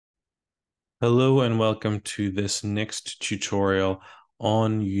Hello and welcome to this next tutorial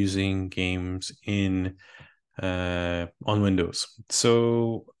on using games in on Windows.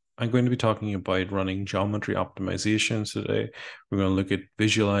 So I'm going to be talking about running geometry optimizations today. We're going to look at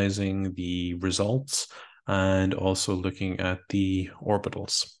visualizing the results and also looking at the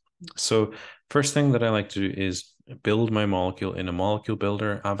orbitals. So first thing that I like to do is build my molecule in a molecule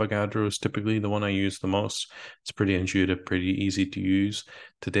builder. Avogadro is typically the one I use the most. It's pretty intuitive, pretty easy to use.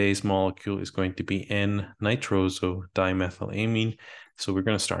 Today's molecule is going to be N-nitroso dimethylamine. So we're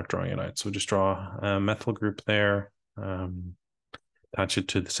going to start drawing it out. So just draw a methyl group there, attach it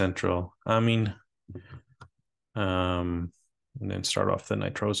to the central amine, and then start off the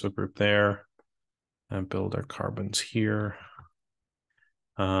nitroso group there and build our carbons here.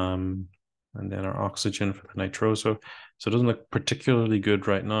 And then our oxygen for the nitroso. So it doesn't look particularly good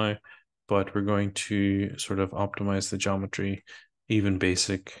right now, but we're going to sort of optimize the geometry. Even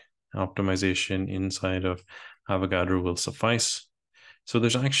basic optimization inside of Avogadro will suffice. So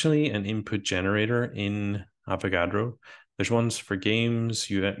there's actually an input generator in Avogadro. There's ones for games,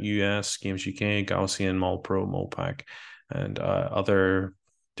 US, Games UK, Gaussian, MolPro, MolPack, and other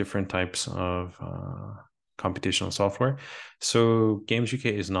different types of computational software. So Games UK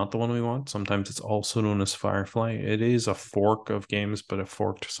is not the one we want. Sometimes it's also known as Firefly. It is a fork of Games, but it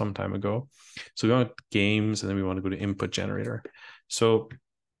forked some time ago. So we want Games, and then we want to go to input generator. So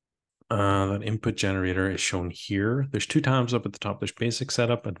that input generator is shown here. There's two tabs up at the top. There's basic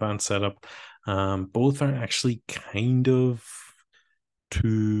setup, advanced setup. Both are actually kind of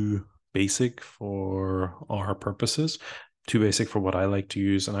too basic for our purposes, too basic for what I like to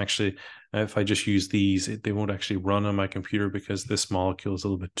use. And actually, if I just use these, they won't actually run on my computer because this molecule is a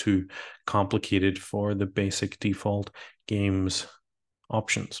little bit too complicated for the basic default games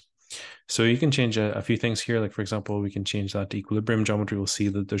options. So you can change a few things here. Like, for example, we can change that to equilibrium geometry. We'll see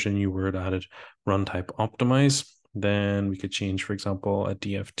that there's a new word added, run type optimize. Then we could change, for example, a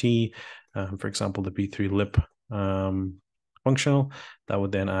DFT, for example, the B3lip functional. That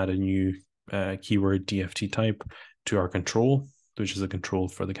would then add a new keyword DFT type to our control, which is a control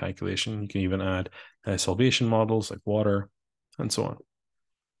for the calculation. You can even add solvation models like water and so on.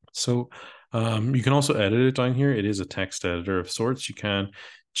 So you can also edit it down here. It is a text editor of sorts. You can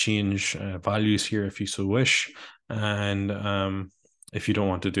change values here if you so wish, and if you don't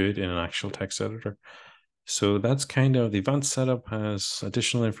want to do it in an actual text editor. So that's kind of the advanced setup. Has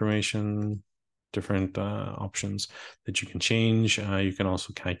additional information, different options that you can change. You can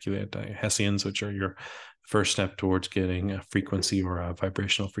also calculate Hessians, which are your first step towards getting a frequency or a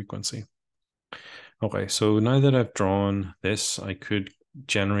vibrational frequency. Okay, so now that I've drawn this, I could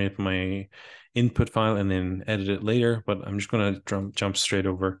generate my input file and then edit it later, but I'm just going to jump straight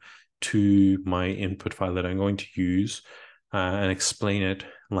over to my input file that I'm going to use and explain it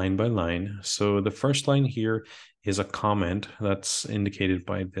line by line. So the first line here is a comment that's indicated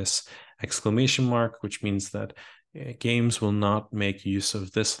by this exclamation mark, which means that games will not make use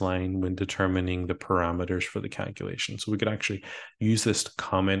of this line when determining the parameters for the calculation. So we could actually use this to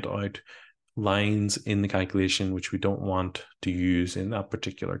comment out lines in the calculation which we don't want to use in that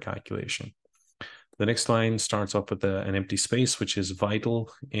particular calculation. The next line starts off with an empty space, which is vital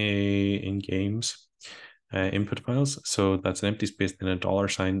in games input files. So that's an empty space, then a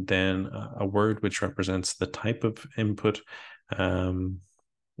 $, then a word which represents the type of input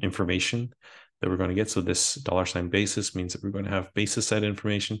information that we're going to get. So this $, basis means that we're going to have basis set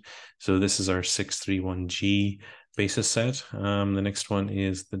information. So this is our 631G basis set. The next one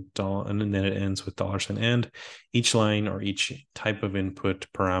is the dollar, and then it ends with $end. Each line or each type of input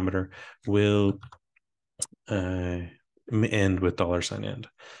parameter will end with $end.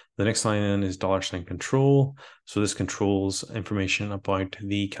 The next line then is $control. So this controls information about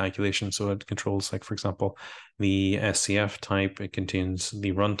the calculation. So it controls, like, for example, the SCF type. It contains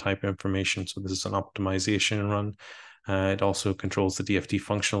the run type information. So this is an optimization run. It also controls the DFT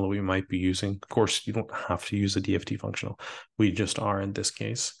functional that we might be using. Of course, you don't have to use a DFT functional. We just are in this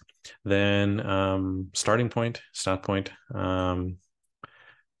case. Then starting point, stat point,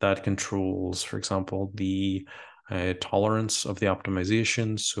 that controls, for example, the tolerance of the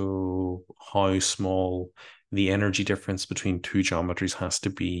optimization. So how small the energy difference between two geometries has to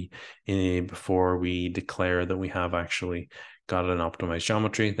be before we declare that we have actually got an optimized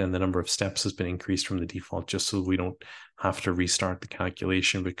geometry. Then the number of steps has been increased from the default just so we don't have to restart the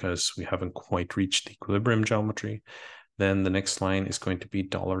calculation because we haven't quite reached the equilibrium geometry. Then the next line is going to be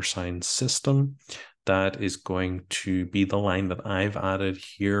 $system. That is going to be the line that I've added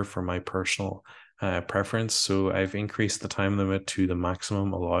here for my personal preference. So I've increased the time limit to the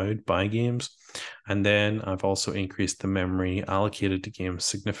maximum allowed by games. And then I've also increased the memory allocated to games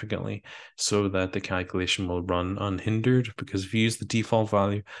significantly so that the calculation will run unhindered, because if you use the default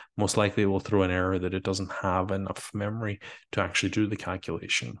value, most likely it will throw an error that it doesn't have enough memory to actually do the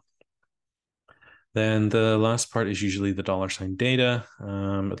calculation. Then the last part is usually the $ data,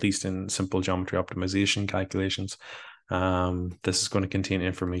 at least in simple geometry optimization calculations. This is going to contain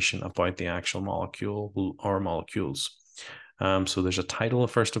information about the actual molecule or molecules. So there's a title,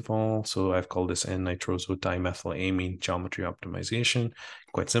 first of all. So I've called this N-nitroso dimethylamine geometry optimization.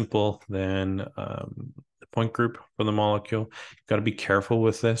 Quite simple. Then the point group for the molecule. You've got to be careful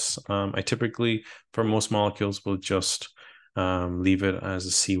with this. I typically, for most molecules, will just leave it as a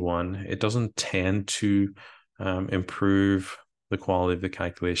C1. It doesn't tend to improve the quality of the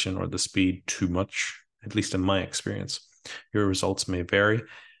calculation or the speed too much, at least in my experience. Your results may vary.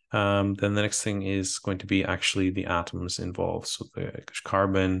 Then the next thing is going to be actually the atoms involved. So the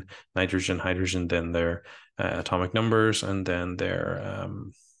carbon, nitrogen, hydrogen, then their atomic numbers, and then their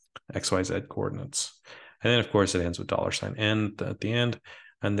XYZ coordinates. And then, of course, it ends with $N at the end.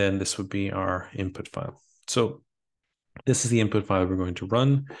 And then this would be our input file. So this is the input file we're going to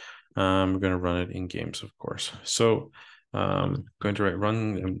run. We're going to run it in games, of course. So I'm going to write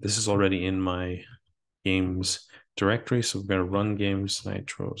run. This is already in my games directory. So we're going to run games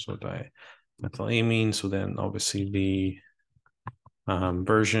nitroso dimethylamine. So then obviously the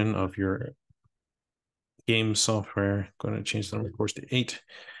version of your game software, going to change the number, of course, to 8.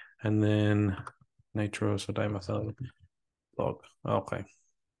 And then nitroso dimethylamine log. Okay.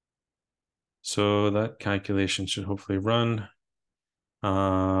 So that calculation should hopefully run.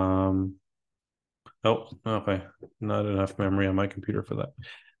 Oh, okay. Not enough memory on my computer for that.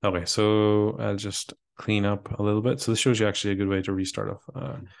 Okay, so I'll just clean up a little bit. So this shows you actually a good way to restart off.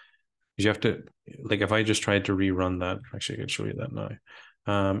 You have to, like, if I just tried to rerun that, actually I could show you that now.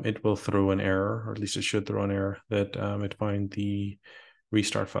 It will throw an error, or at least it should throw an error that it find the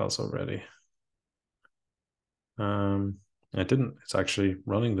restart files already. It didn't. It's actually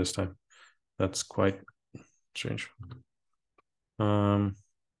running this time. That's quite strange.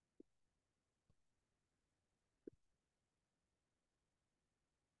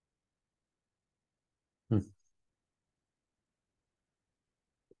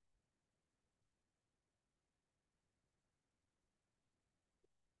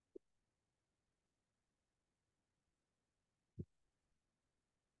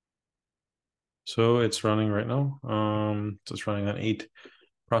 So it's running right now. So it's running on 8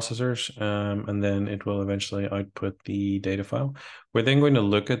 processors, and then it will eventually output the data file. We're then going to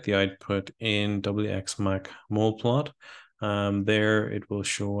look at the output in wxMacMolPlt. There it will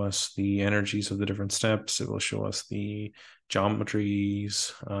show us the energies of the different steps. It will show us the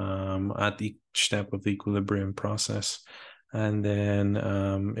geometries at each step of the equilibrium process. And then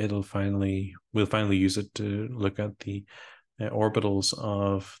we'll finally use it to look at the orbitals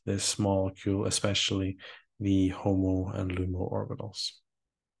of this molecule, especially the HOMO and LUMO orbitals.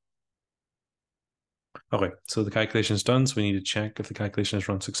 Okay, so the calculation is done. So we need to check if the calculation is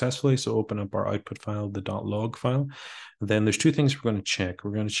run successfully. So open up our output file, the .log file. Then there's 2 things we're going to check. We're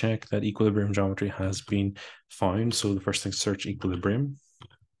going to check that equilibrium geometry has been found. So the first thing, search equilibrium.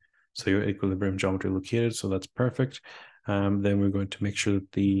 So your equilibrium geometry located. So that's perfect. Then we're going to make sure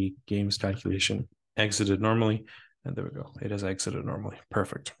that the game's calculation exited normally. And there we go. It has exited normally.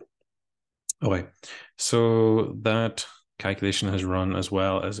 Perfect. Okay, so that calculation has run as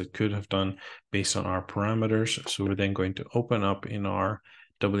well as it could have done based on our parameters. So we're then going to open up in our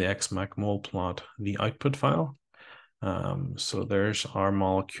wxMacMolPlt the output file. So there's our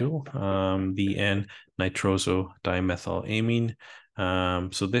molecule, the N-nitroso dimethylamine.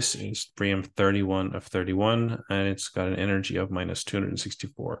 So this is frame 31 of 31, and it's got an energy of minus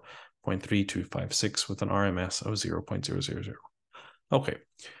 264.3256 with an RMS of 0.000. Okay.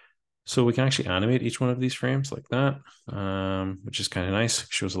 So we can actually animate each one of these frames like that, which is kind of nice.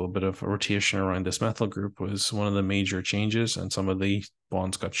 It shows a little bit of a rotation around this methyl group was one of the major changes, and some of the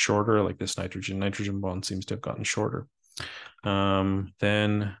bonds got shorter, like this nitrogen-nitrogen bond seems to have gotten shorter.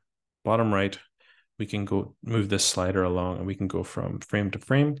 Then bottom right, we can go move this slider along and we can go from frame to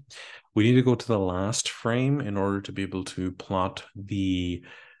frame. We need to go to the last frame in order to be able to plot the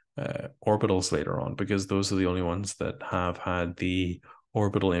orbitals later on, because those are the only ones that have had the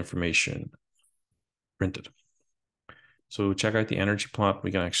orbital information printed. So check out the energy plot.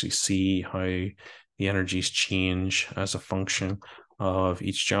 We can actually see how the energies change as a function of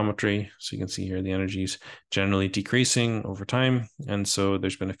each geometry. So you can see here the energies generally decreasing over time. And so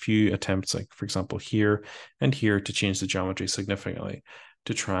there's been a few attempts, like for example here and here, to change the geometry significantly.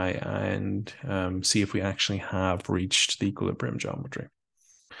 to try and see if we actually have reached the equilibrium geometry.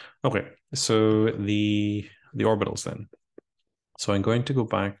 Okay, so the orbitals then. So I'm going to go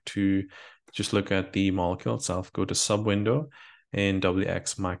back to just look at the molecule itself, go to sub-window in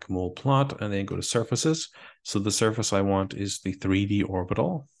wxMacMolPlt, and then go to surfaces. So the surface I want is the 3D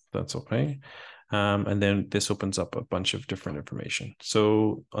orbital. That's okay. And then this opens up a bunch of different information.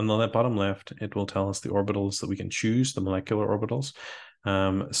 So on the bottom left, it will tell us the orbitals that we can choose, the molecular orbitals.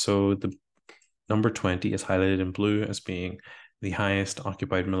 So the number 20 is highlighted in blue as being the highest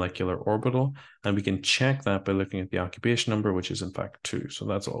occupied molecular orbital. And we can check that by looking at the occupation number, which is in fact 2. So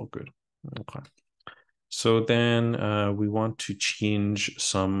that's all good. Okay. So then we want to change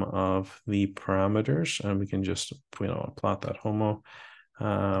some of the parameters, and we can just, plot that homo.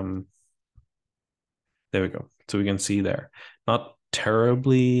 There we go. So we can see there, not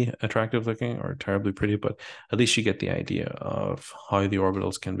terribly attractive looking or terribly pretty, but at least you get the idea of how the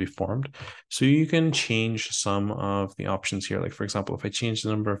orbitals can be formed. So you can change some of the options here. Like for example, if I change the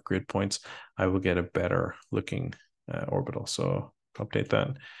number of grid points, I will get a better looking orbital. So update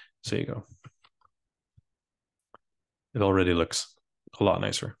that. So there you go. It already looks a lot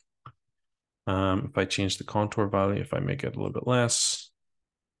nicer. If I change the contour value, if I make it a little bit less,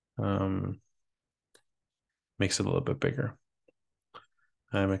 makes it a little bit bigger.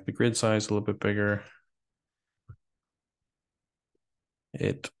 I make the grid size a little bit bigger.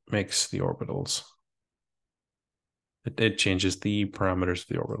 It makes the orbitals. It changes the parameters of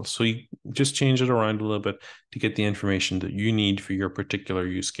the orbitals. So you just change it around a little bit to get the information that you need for your particular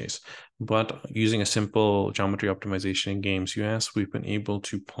use case. But using a simple geometry optimization in GAMESS, we've been able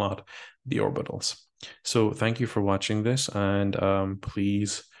to plot the orbitals. So thank you for watching this, and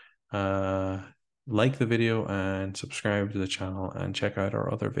please like the video and subscribe to the channel, and check out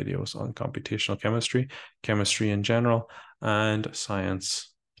our other videos on computational chemistry, chemistry in general, and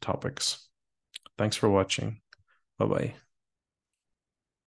science topics. Thanks for watching. Bye-bye.